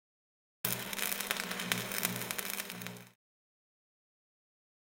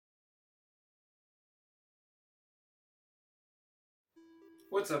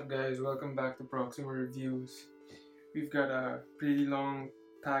What's up guys, welcome back to Proxima Reviews. We've got a pretty long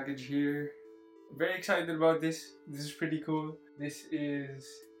package here. Very excited about this. This is pretty cool. This is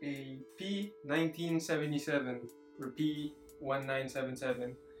a P-1977 or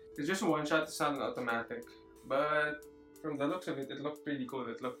P-1977. It's just a one-shot, it's not an automatic. But from the looks of it, it looked pretty cool.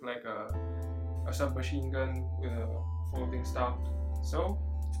 It looked like a submachine gun with a folding stock. So,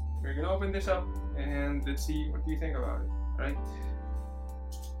 we're gonna open this up and let's see what we think about it, right?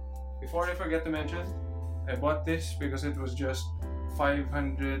 Before I forget to mention, I bought this because it was just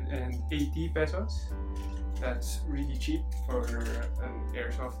 580 pesos. That's really cheap for an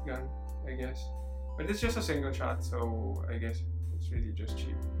airsoft gun, I guess. But it's just a single shot, so I guess it's really just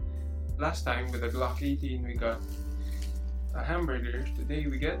cheap. Last time with the Glock 18 we got a hamburger. Today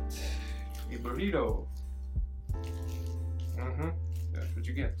we get a burrito. That's what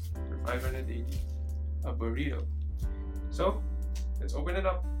you get for 580. A burrito. So, let's open it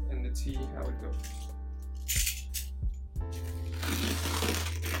up and let's see how it goes.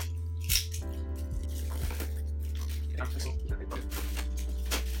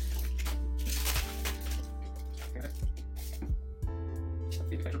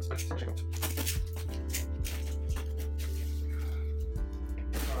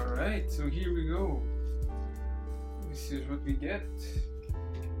 Alright, so here we go. This is what we get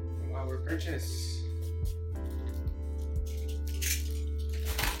from our purchase.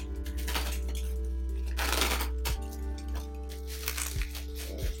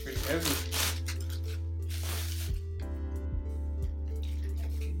 Heavy.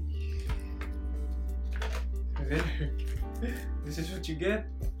 There. This is what you get.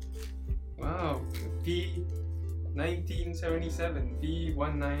 Wow. P-1977.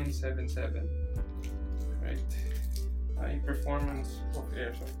 P-1977. Right. High performance of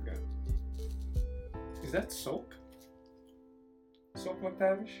airsoft gun. Is that soap? Soap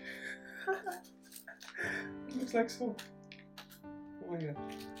McTavish? It looks like soap. Oh my god.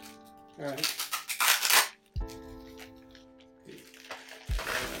 Alright.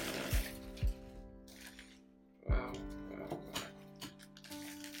 Wow.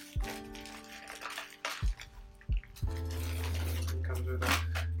 It comes with a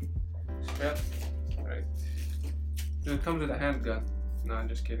strap. Right. So it comes with a handgun. No, I'm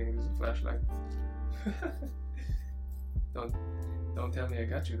just kidding. This is a flashlight. Don't tell me I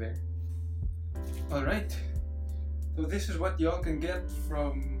got you there. Alright. So this is what y'all can get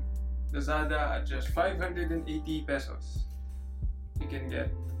from Lazada at just 580 pesos. You can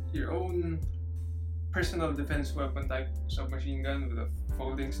get your own personal defense weapon type submachine gun with a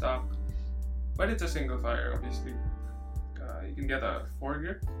folding stock, but it's a single fire obviously. You can get a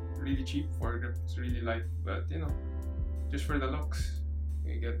foregrip, really cheap foregrip, it's really light, but you know, just for the looks,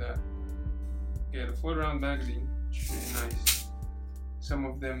 you get that. You get a full round magazine, which is really nice. Some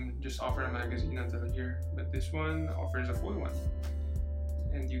of them just offer a magazine until here, but this one offers a full one.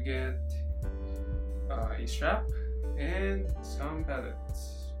 And you get a strap and some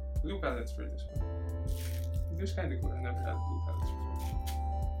pellets. Blue pellets for this one. This is kind of cool, I never had blue pellets before.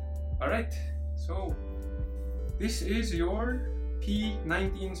 Alright, so this is your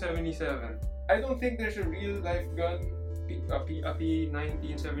P-1977. I don't think there's a real life gun, a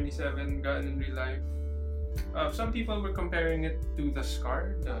P-1977 gun in real life. Some people were comparing it to the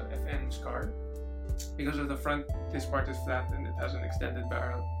SCAR, the FN SCAR, because of the front, this part is flat and it has an extended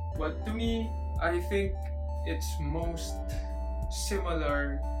barrel. But to me, I think it's most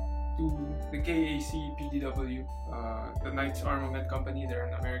similar to the KAC PDW, the Knights Armament Company. They're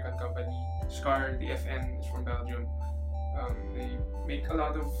an American company. SCAR, the FN, is from Belgium. They make a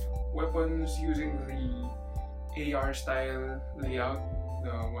lot of weapons using the AR style layout.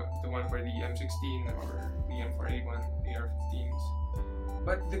 The one for the M16 or the M4A1 AR-15s.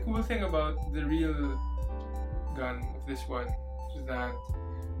 But the cool thing about the real gun of this one is that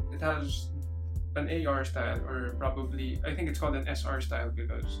it has an AR style, or probably, I think it's called an SR style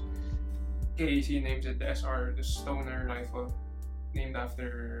because KAC names it the SR, the Stoner rifle, named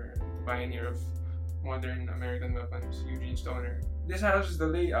after the pioneer of modern American weapons, Eugene Stoner. This has the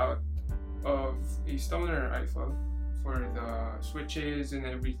layout of a Stoner rifle for the switches and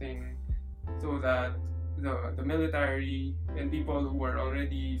everything, so that the military and people who are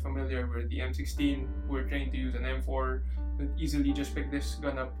already familiar with the M16, who are trained to use an M4, could easily just pick this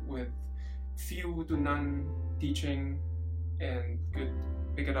gun up with few to none teaching and could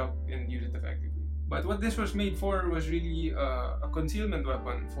pick it up and use it effectively. But what this was made for was really a concealment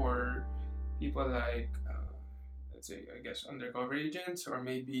weapon for people like, let's say, I guess, undercover agents, or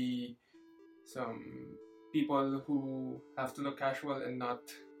maybe some people who have to look casual and not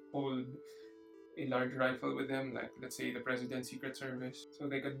hold a large rifle with them, like let's say the President's Secret Service. So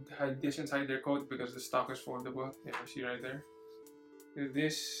they could hide this inside their coat because the stock is foldable. Yeah, you see right there.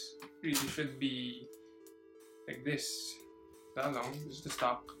 This really should be like this, that long. This is the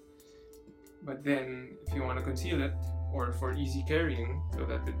stock. But then, if you want to conceal it, or for easy carrying, so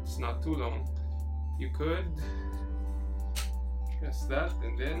that it's not too long, you could press that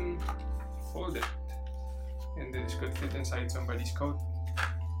and then fold it. And this could fit inside somebody's coat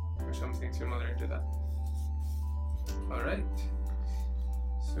or something similar to that. Alright,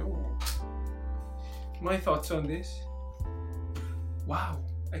 so my thoughts on this. Wow,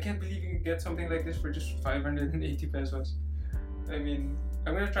 I can't believe you can get something like this for just 580 pesos. I mean,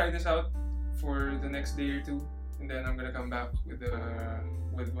 I'm gonna try this out for the next day or two, and then I'm gonna come back with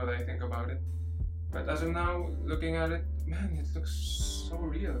what I think about it. But as of now, looking at it, man, it looks so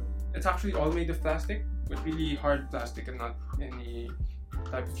real. It's actually all made of plastic, but really hard plastic and not any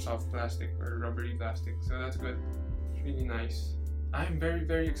type of soft plastic or rubbery plastic. So that's good. It's really nice. I'm very,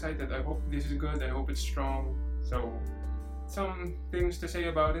 very excited. I hope this is good. I hope it's strong. So, some things to say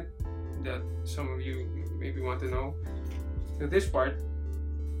about it that some of you maybe want to know. So this part,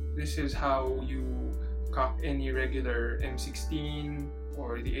 this is how you cock any regular M16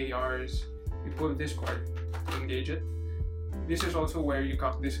 or the ARs. You pull this cord to engage it. This is also where you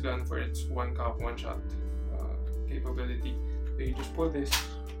cock this gun for its one cock, one shot capability. So you just pull this.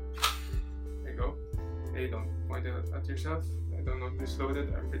 There you go. Hey, don't point it at yourself. I don't know if this is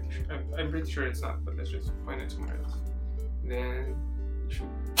loaded. I'm pretty sure it's not, but let's just point it somewhere else. Then shoot.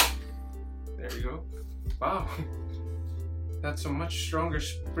 There we go. Wow. That's a much stronger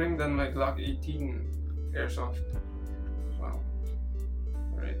spring than my Glock 18 Airsoft. Wow.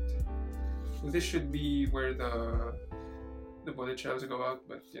 Alright. So this should be where the bullet shells go out,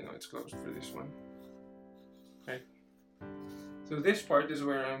 but you know, it's closed for this one. Right. So this part is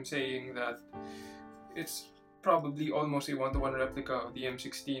where I'm saying that it's probably almost a one-to-one replica of the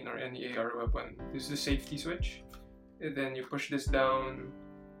M16 or any AR weapon. This is the safety switch. And then you push this down,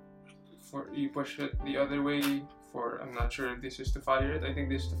 you push it the other way for, I'm not sure if this is to fire it. I think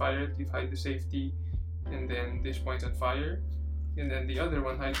this is to fire it. You hide the safety, and then this points at fire, and then the other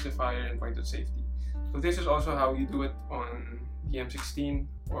one hides the fire and points at safety. So this is also how you do it on the M16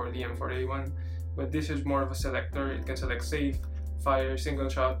 or the M4A1, but this is more of a selector. It can select safe, fire, single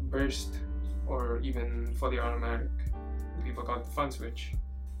shot, burst, or even fully automatic. People call it the fun switch,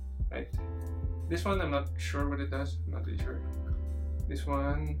 right? This one, I'm not sure what it does. I'm not really sure. This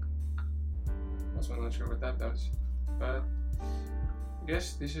one, also I'm not sure what that does. But I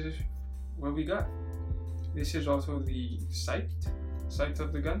guess this is what we got. This is also the sight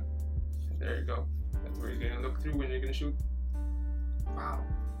of the gun. And there you go. That's where you're gonna look through when you're gonna shoot. Wow.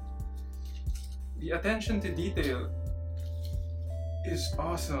 The attention to detail is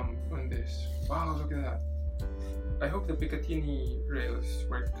awesome on this. Wow, look at that. I hope the Picatinny rails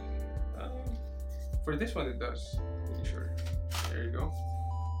work. For this one it does, pretty sure. There you go.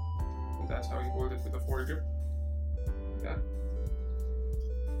 And that's how you hold it with a foregrip. Yeah.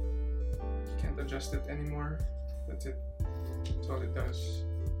 Can't adjust it anymore. That's it. That's all it does.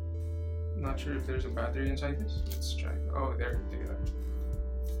 Not sure if there's a battery inside this. Let's try. Oh, there, take it out.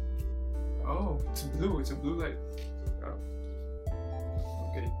 Oh, it's blue. It's a blue light. Oh.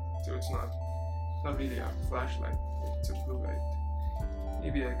 Okay, so it's not really a flashlight. It's a blue light.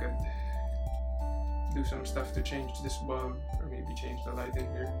 Maybe I could do some stuff to change this bulb, or maybe change the light in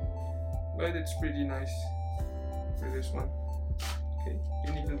here. But it's pretty nice for this one. Okay,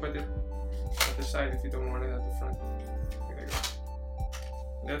 you can even put it at the side if you don't want it at the front. There you go.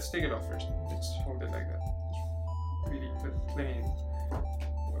 Let's take it off first. Let's hold it like that. Just really plain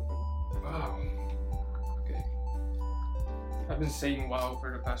weapon. Wow. Okay. I've been saying wow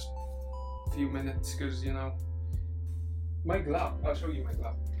for the past few minutes because, you know, my Glock. I'll show you my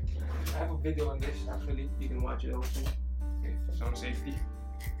Glock. I have a video on this actually. You can watch it also. Okay, for some safety.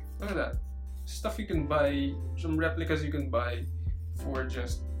 Look at that. Stuff you can buy, some replicas you can buy for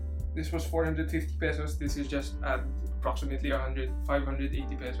just, this was 450 pesos. This is just at approximately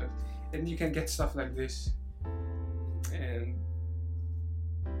 580 pesos. And you can get stuff like this. And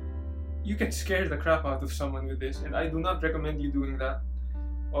you can scare the crap out of someone with this. And I do not recommend you doing that.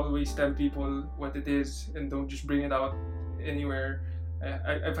 Always tell people what it is and don't just bring it out anywhere.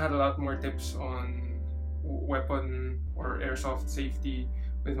 I've had a lot more tips on weapon or airsoft safety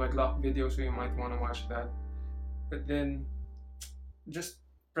with my Glock video, so you might want to watch that. But then just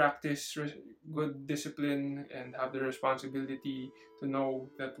practice good discipline and have the responsibility to know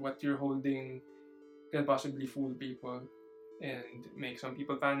that what you're holding can possibly fool people and make some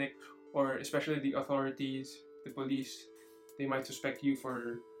people panic, or especially the authorities, the police. They might suspect you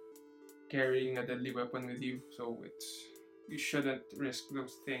for carrying a deadly weapon with you, so you shouldn't risk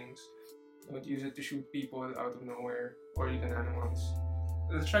those things. Don't use it to shoot people out of nowhere or even animals.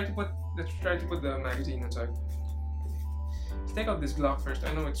 Let's try to put the magazine inside. Let's take out this Glock first.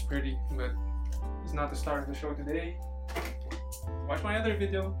 I know it's pretty, but it's not the star of the show today. Watch my other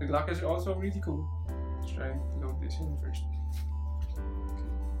video. The Glock is also really cool. Let's try to load this in first.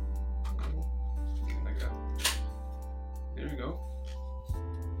 Okay. Something like that. There we go.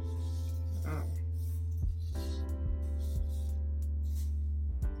 Oh.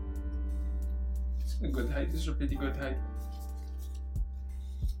 It's a good height. This is a pretty good height.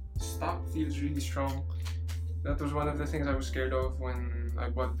 Stock feels really strong. That was one of the things I was scared of when I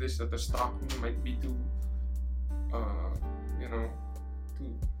bought this, that the stock might be too, too, I don't know,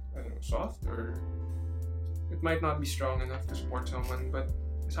 soft, or it might not be strong enough to support someone, but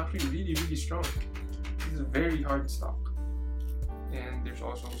it's actually really, really strong. This is a very hard stock. And there's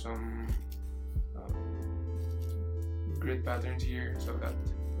also some grid patterns here so that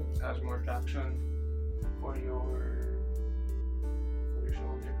it has more traction for your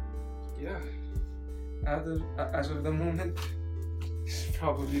shoulder. Yeah. As of the moment, this is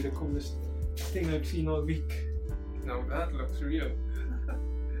probably the coolest thing I've seen all week. Now that looks real.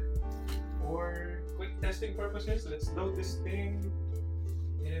 For quick testing purposes, let's load this thing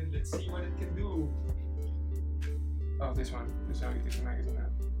and let's see what it can do. Oh, this one. This is how you get the magazine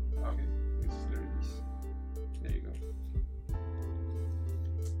out. Okay, this is the release. There you go.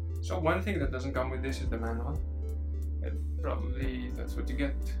 So one thing that doesn't come with this is the manual. And probably that's what you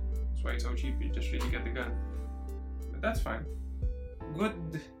get. That's why it's so cheap. You just really get the gun. But that's fine.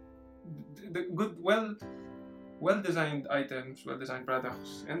 Well-designed items, well-designed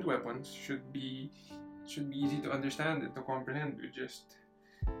products, and weapons should be easy to understand and to comprehend. With just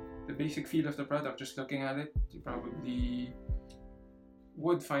the basic feel of the product, just looking at it, you probably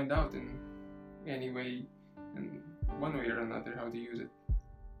would find out in one way or another, how to use it.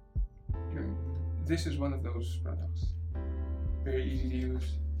 This is one of those products. Very easy to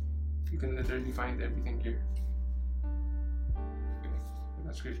use. You can literally find everything here. Okay,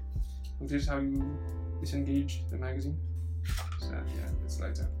 that's great. And this is how you disengage the magazine. So, yeah, it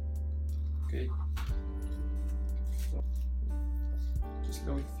slides out. Okay. So, just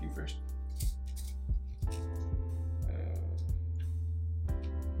load a few first.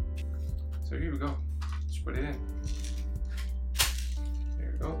 So here we go. Just put it in.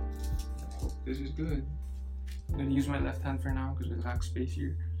 There we go. I hope this is good. I'm gonna use my left hand for now because we lack space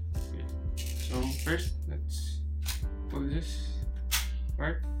here. Okay. So first, let's pull this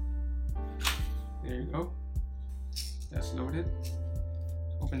apart. There you go. That's loaded.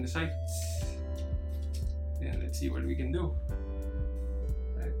 Open the sights. And let's see what we can do.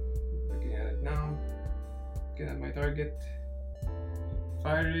 Right. Looking at it now. Looking at my target.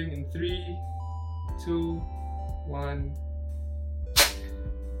 Firing in 3, 2, 1.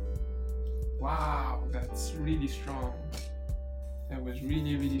 Wow, that's really strong. That was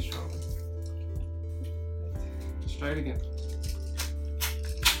really, really strong. Let's try it again.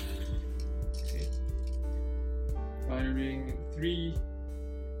 Okay. Firing in 3,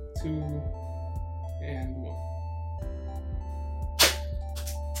 2, and 1.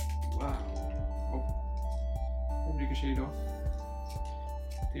 Wow. Oh. That ricocheted off.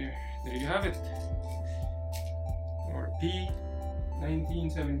 There you have it. Or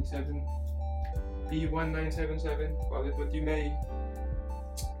P-1977. P-1977, call it what you may.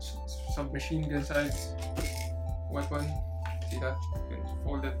 Submachine gun size weapon. See that? You can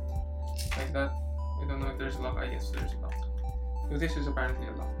fold it like that. I don't know if there's a lock. I guess there's a lock. So this is apparently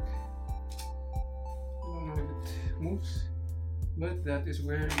a lock. I don't know if it moves, but that is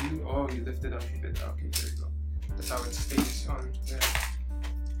where you lift it up a bit. Okay, there you go. That's how it stays on there.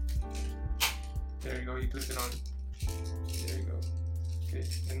 There you go, you clip it on. There you go. Okay,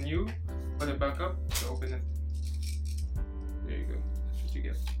 and you put it back up to open it. There you go. That's what you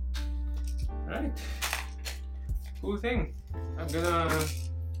get. Alright. Cool thing. I'm gonna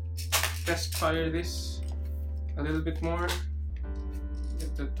test fire this a little bit more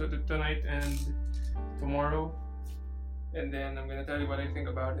tonight and tomorrow. And then I'm gonna tell you what I think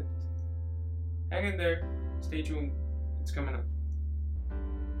about it. Hang in there. Stay tuned. It's coming up.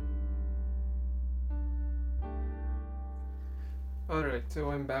 Alright,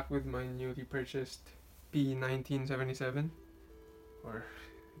 so I'm back with my newly purchased P-1977, or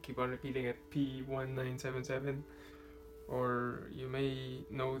I keep on repeating it, P-1977, or you may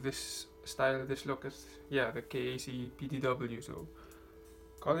know this style, this look as, the KAC PDW, so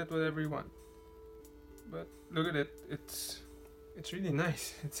call it whatever you want. But look at it, it's really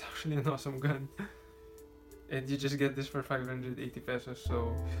nice. It's actually an awesome gun. and you just get this for 580 pesos.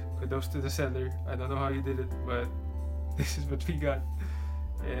 So kudos to the seller. I don't know how you did it, but this is what we got.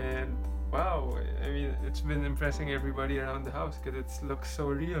 And wow, I mean, it's been impressing everybody around the house because it looks so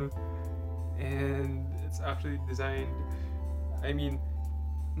real, and it's actually designed. I mean,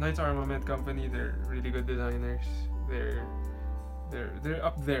 Knights Armament Company, they're really good designers. They're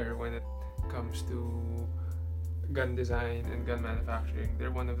up there when it comes to gun design and gun manufacturing.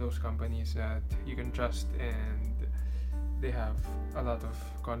 They're one of those companies that you can trust, and they have a lot of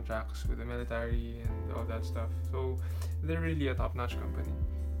contracts with the military and all that stuff. So they're really a top-notch company.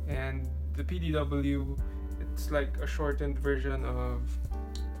 And the PDW, it's like a shortened version of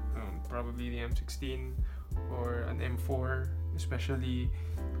probably the M16 or an M4, especially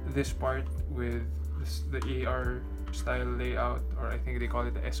this part with the AR style layout, or I think they call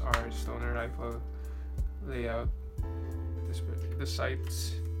it the SR, stoner rifle layout. The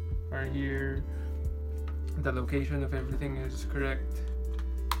sights are here, the location of everything is correct,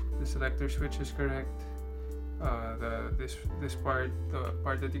 the selector switch is correct, this part, the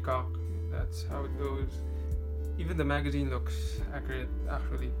part that you cock, that's how it goes. Even the magazine looks accurate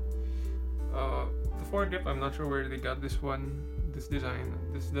actually. The foregrip, I'm not sure where they got this design.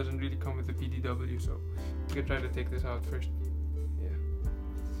 This doesn't really come with the PDW, so you can try to take this out first. Yeah,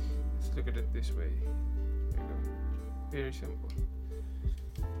 let's look at it this way. There you go. Very simple.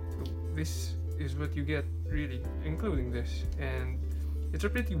 So this is what you get, really, including this. And it's a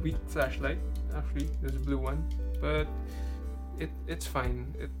pretty weak flashlight, actually. There's a blue one, but it's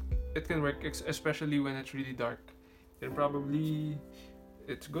fine. It can work, especially when it's really dark. Then probably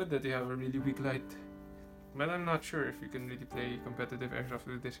it's good that you have a really weak light. But I'm not sure if you can really play competitive airsoft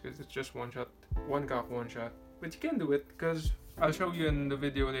with this, because it's just one cock, one shot. But you can do it, because I'll show you in the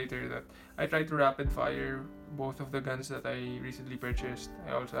video later that I tried to rapid fire both of the guns that I recently purchased.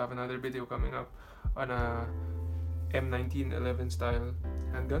 I also have another video coming up on a M1977 style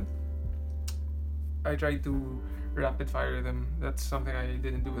handgun. I tried to rapid fire them. That's something I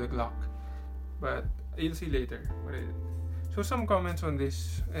didn't do with a Glock, but you'll see later what I did. So some comments on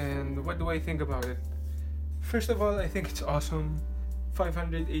this, and what do I think about it? First of all, I think it's awesome.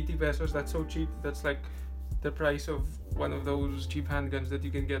 580 pesos, that's so cheap. That's like the price of one of those cheap handguns that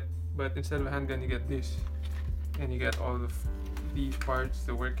you can get, but instead of a handgun you get this, and you get all of these parts,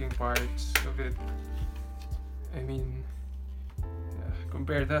 the working parts of it. I mean, yeah,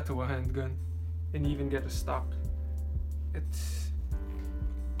 compare that to a handgun, and you even get a stock.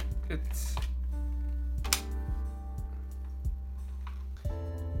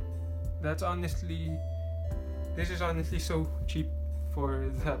 This is honestly so cheap for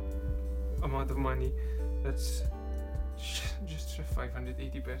that amount of money. That's just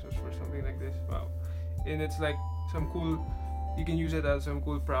 580 pesos for something like this. Wow. And it's like you can use it as some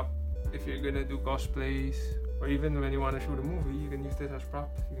cool prop if you're gonna do cosplays, or even when you want to shoot a movie, you can use this as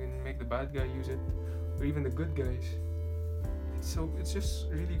prop. You can make the bad guy use it, or even the good guys. It's just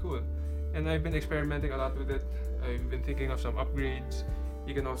really cool. And I've been experimenting a lot with it. I've been thinking of some upgrades.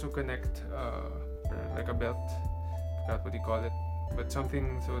 You can also connect like a belt, forgot what you call it, but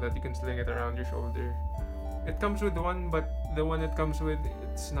something so that you can sling it around your shoulder. It comes with one, but the one it comes with,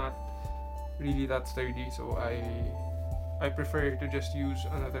 it's not really that sturdy, so I prefer to just use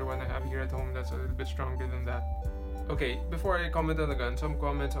another one I have here at home that's a little bit stronger than that. Okay, before I comment on the gun, some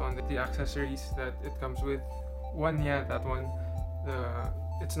comments on the accessories that it comes with. That one,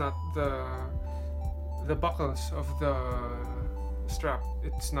 it's not the buckles of the strap,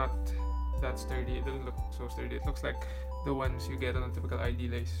 it's not that sturdy. It doesn't look so sturdy. It looks like the ones you get on a typical ID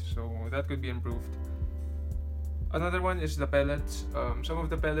lace, so that could be improved. Another one is the pellets. Some of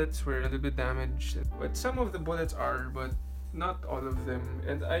the pellets were a little bit damaged, but some of the bullets are, but not all of them.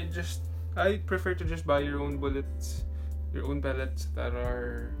 And I prefer to just buy your own bullets, your own pellets that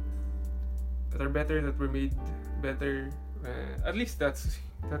are better, that were made better. At least that's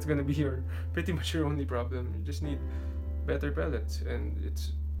gonna be pretty much your only problem. You just need better pellets, and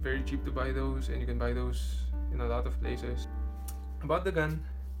it's very cheap to buy those, and you can buy those in a lot of places. About the gun,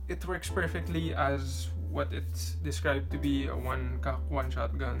 it works perfectly as what it's described to be, a one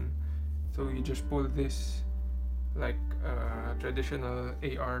shot gun. So you just pull this like a traditional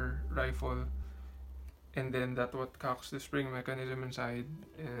AR rifle, and then that's what cocks the spring mechanism inside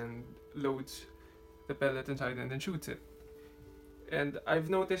and loads the pellet inside and then shoots it. And I've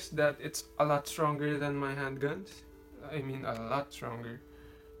noticed that it's a lot stronger than my handguns. I mean, a lot stronger.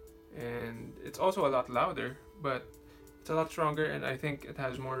 And it's also a lot louder, but it's a lot stronger, and I think it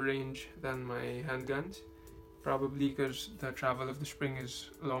has more range than my handguns. Probably because the travel of the spring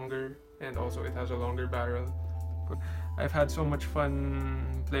is longer, and also it has a longer barrel. I've had so much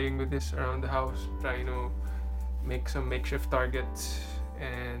fun playing with this around the house, trying to make some makeshift targets,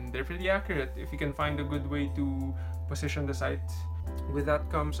 and they're pretty accurate if you can find a good way to position the sights. With that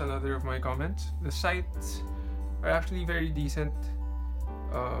comes another of my comments. The sights are actually very decent.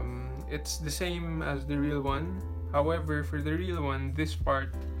 It's the same as the real one. However, for the real one, this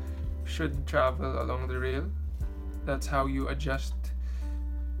part should travel along the rail. That's how you adjust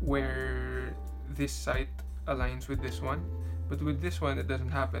where this sight aligns with this one. But with this one, it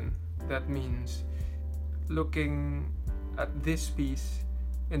doesn't happen. That means looking at this piece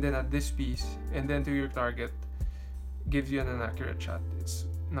and then at this piece and then to your target gives you an inaccurate shot. It's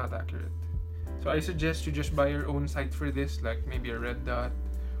not accurate. So I suggest you just buy your own sight for this, like maybe a red dot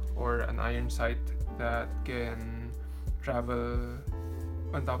or an iron sight that can travel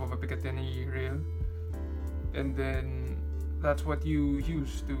on top of a Picatinny rail, and then that's what you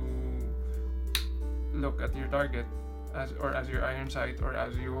use to look at your target as your iron sight or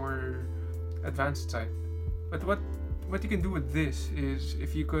as your advanced sight. But what you can do with this is,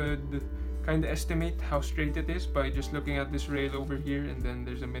 if you could kind of estimate how straight it is by just looking at this rail over here, and then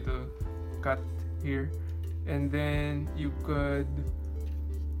there's a middle cut here, and then you could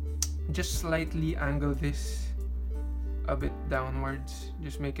just slightly angle this a bit downwards,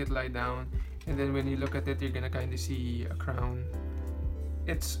 just make it lie down, and then when you look at it, you're gonna kind of see a crown.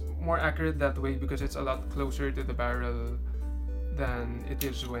 It's more accurate that way because it's a lot closer to the barrel than it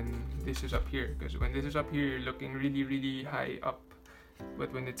is when this is up here, because when this is up here, you're looking really, really high up,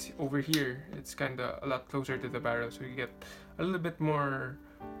 but when it's over here, it's kind of a lot closer to the barrel, so you get a little bit more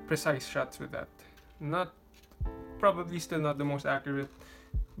precise shots with that. Probably still not the most accurate,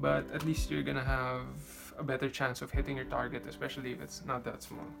 but at least you're gonna have a better chance of hitting your target, especially if it's not that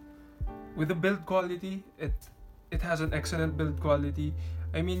small. With the build quality, it has an excellent build quality.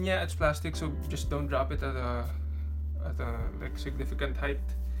 I mean, yeah, it's plastic, so just don't drop it at a like significant height,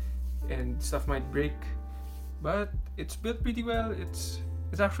 and stuff might break. But it's built pretty well. It's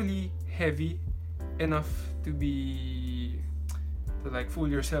actually heavy enough to like fool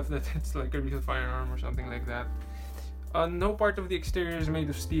yourself that it's like a real firearm or something like that. No part of the exterior is made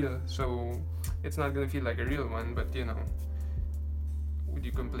of steel, so it's not gonna feel like a real one. But you know, would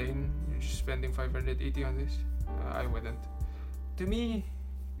you complain? You're just spending $580 on this? I wouldn't. To me,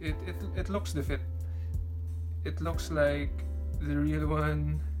 it looks the fit. It looks like the real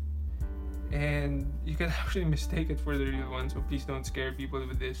one, and you can actually mistake it for the real one. So please don't scare people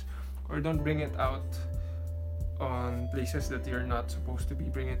with this, or don't bring it out on places that you're not supposed to be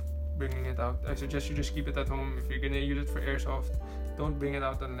bringing it out. I suggest you just keep it at home. If you're gonna use it for airsoft, don't bring it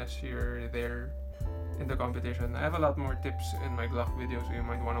out unless you're there in the competition. I have a lot more tips in my Glock video, so you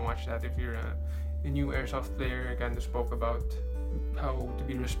might want to watch that if you're a new airsoft player. I kind of spoke about how to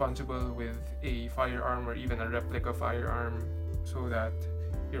be responsible with a firearm or even a replica firearm, so that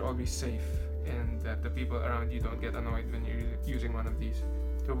you're always safe and that the people around you don't get annoyed when you're using one of these.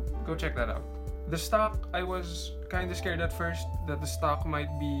 So go check that out. The stock, I was kind of scared at first that the stock might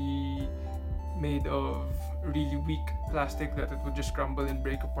be made of really weak plastic, that it would just crumble and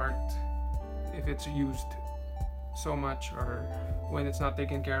break apart if it's used so much or when it's not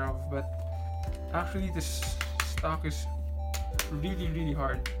taken care of. But actually this stock is really, really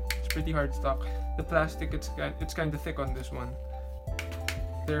hard. It's pretty hard stock. The plastic, it's kind of thick on this one.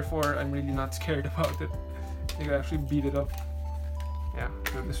 Therefore, I'm really not scared about it. You can actually beat it up. Yeah,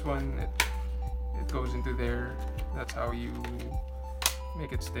 so this one, it goes into there. That's how you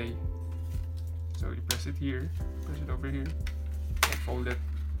make it stay. So you press it here, press it over here, and fold it,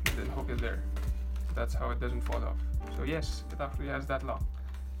 and then hook it there. That's how it doesn't fall off. So yes, it actually has that lock.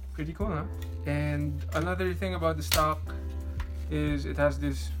 Pretty cool, huh? And another thing about the stock is it has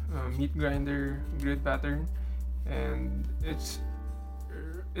this meat grinder grid pattern, and it's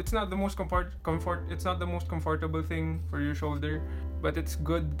not the most it's not the most comfortable thing for your shoulder, but it's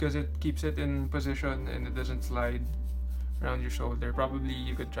good because it keeps it in position and it doesn't slide around your shoulder. Probably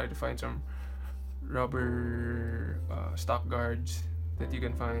you could try to find some rubber stock guards that you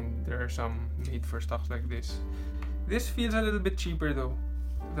can find. There are some made for stocks like this. This feels a little bit cheaper though.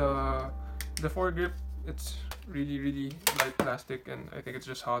 The foregrip, it's really, really light plastic, and I think it's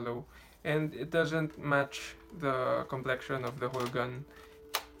just hollow, and it doesn't match the complexion of the whole gun.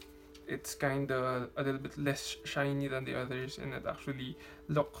 It's kind of a little bit less shiny than the others, and it actually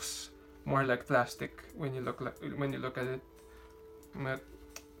looks more like plastic when you look at it. But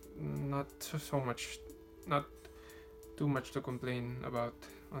not too much to complain about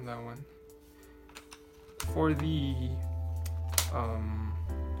on that one. For the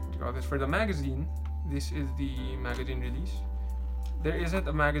for the magazine, this is the magazine release. There isn't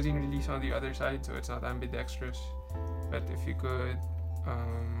a magazine release on the other side, so it's not ambidextrous. But if you could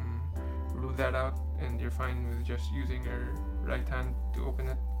rule that out and you're fine with just using your right hand to open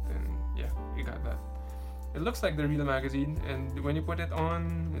it, then yeah, you got that. It looks like the real magazine, and when you put it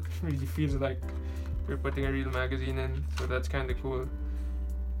on, it really feels like you're putting a real magazine in, so that's kind of cool.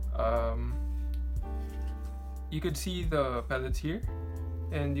 You could see the pellets here,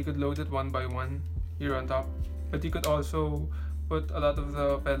 and you could load it one by one here on top, but you could also put a lot of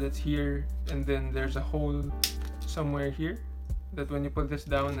the pellets here, and then there's a hole somewhere here that when you pull this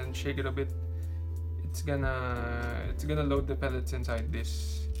down and shake it a bit, it's gonna load the pellets inside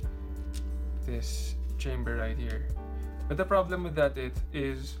this chamber right here. But the problem with that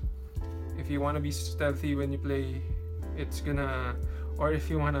is if you want to be stealthy when you play, it's gonna, or if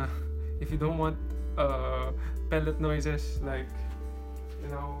you don't want pellet noises, like, you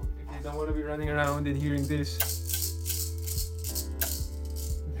know, if you don't want to be running around and hearing this,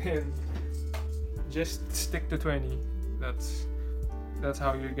 then just stick to 20. That's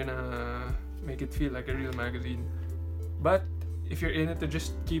how you're gonna make it feel like a real magazine. But if you're in it to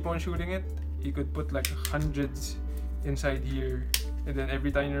just keep on shooting it, you could put like hundreds inside here, and then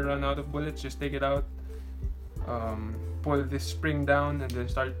every time you run out of bullets, just take it out, pull this spring down, and then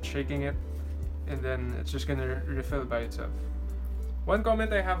start shaking it, and then it's just gonna refill by itself. One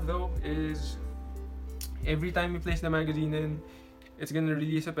comment I have though is every time you place the magazine in, it's gonna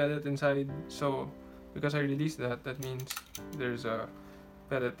release a pellet inside. So because I released that, that means there's a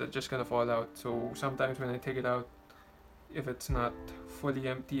pellet that's just gonna fall out. So sometimes when I take it out, if it's not fully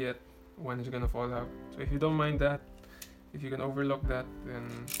empty yet, one is gonna fall out. So if you don't mind that, if you can overlook that, then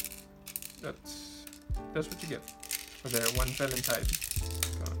that's what you get. So there, one fell inside.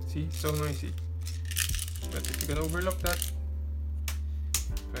 So, see, so noisy. But if you can overlook that,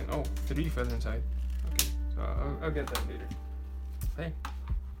 then, oh, 3 fell inside. Okay, so I'll get that later. Okay.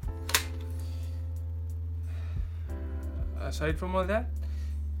 Aside from all that,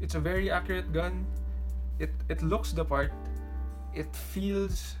 it's a very accurate gun. It looks the part. It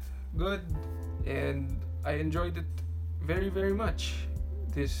feels good, and I enjoyed it very, very much.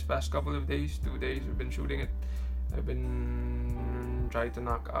 This past couple of days, 2 days, I've been shooting it. I've been trying to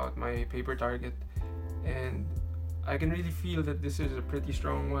knock out my paper target, and I can really feel that this is a pretty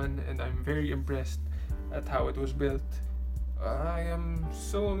strong one, and I'm very impressed at how it was built. I am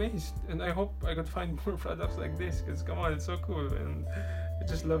so amazed, and I hope I could find more products like this, because come on, it's so cool, and I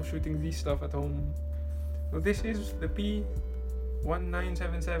just love shooting these stuff at home. So this is the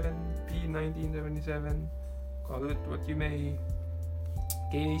P-1977, P-1977, call it what you may,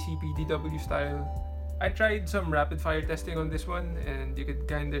 KAC PDW style. I tried some rapid fire testing on this one, and you could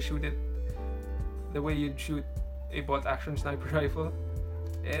kinda shoot it the way you'd shoot a bolt action sniper rifle,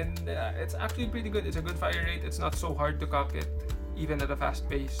 and it's actually pretty good. It's a good fire rate. It's not so hard to cock it, even at a fast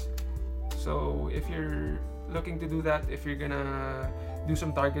pace. So if you're looking to do that, if you're gonna do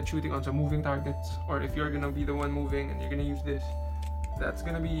some target shooting on some moving targets, or if you're gonna be the one moving and you're gonna use this, that's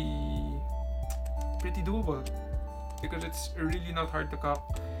gonna be pretty doable, because it's really not hard to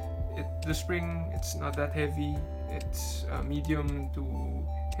cock. The spring, it's not that heavy. It's medium to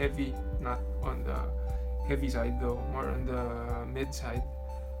heavy, not on the heavy side though, more on the mid side.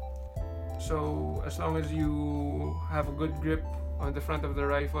 So as long as you have a good grip on the front of the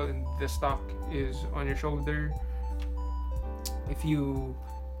rifle and the stock is on your shoulder, if you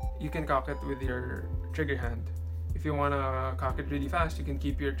can cock it with your trigger hand. If you want to cock it really fast, you can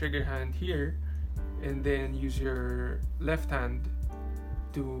keep your trigger hand here and then use your left hand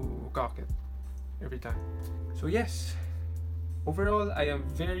to cock it every time. So yes, overall I am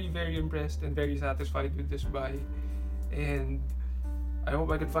very, very impressed and very satisfied with this buy, and I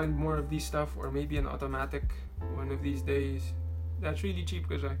hope I could find more of these stuff, or maybe an automatic one of these days that's really cheap,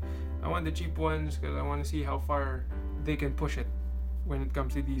 because I want the cheap ones, because I want to see how far they can push it when it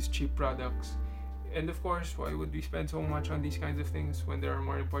comes to these cheap products. And of course, why would we spend so much on these kinds of things when there are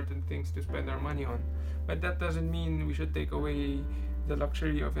more important things to spend our money on? But that doesn't mean we should take away the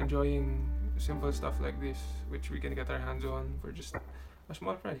luxury of enjoying simple stuff like this, which we can get our hands on for just a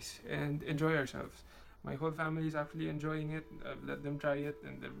small price and enjoy ourselves. My whole family is actually enjoying it. I've let them try it,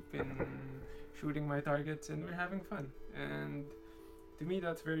 and they've been shooting my targets, and we're having fun. And to me,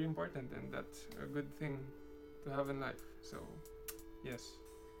 that's very important, and that's a good thing to have in life. So yes,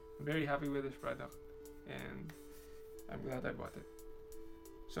 I'm very happy with this product, and I'm glad I bought it.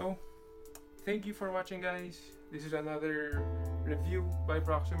 So thank you for watching, guys. This is another review by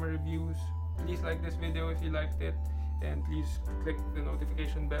Proxima Reviews. Please like this video if you liked it, and please click the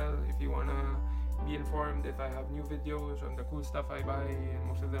notification bell if you wanna be informed if I have new videos on the cool stuff I buy, and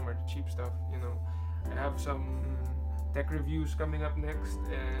most of them are the cheap stuff, you know. I have some tech reviews coming up next,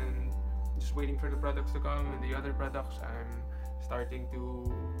 and just waiting for the products to come, and the other products I'm starting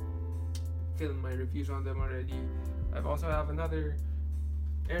to filmed my reviews on them already. I've also have another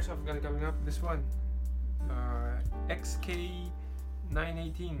airsoft gun coming up. This one, XK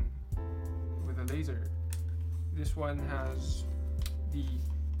 918 with a laser. This one has the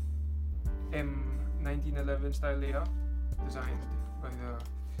M1911 style layout, designed by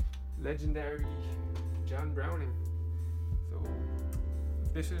the legendary John Browning. So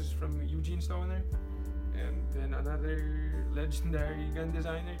this is from Eugene Stoner, and then another legendary gun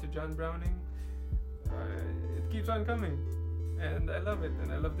designer to John Browning. It keeps on coming, and I love it,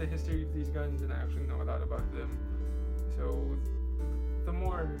 and I love the history of these guns, and I actually know a lot about them. So the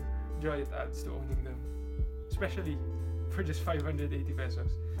more joy it adds to owning them, especially for just 580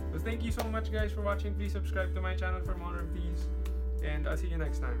 pesos. So thank you so much guys for watching. Please subscribe to my channel for more of these, and I'll see you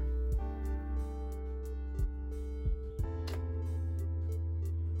next time.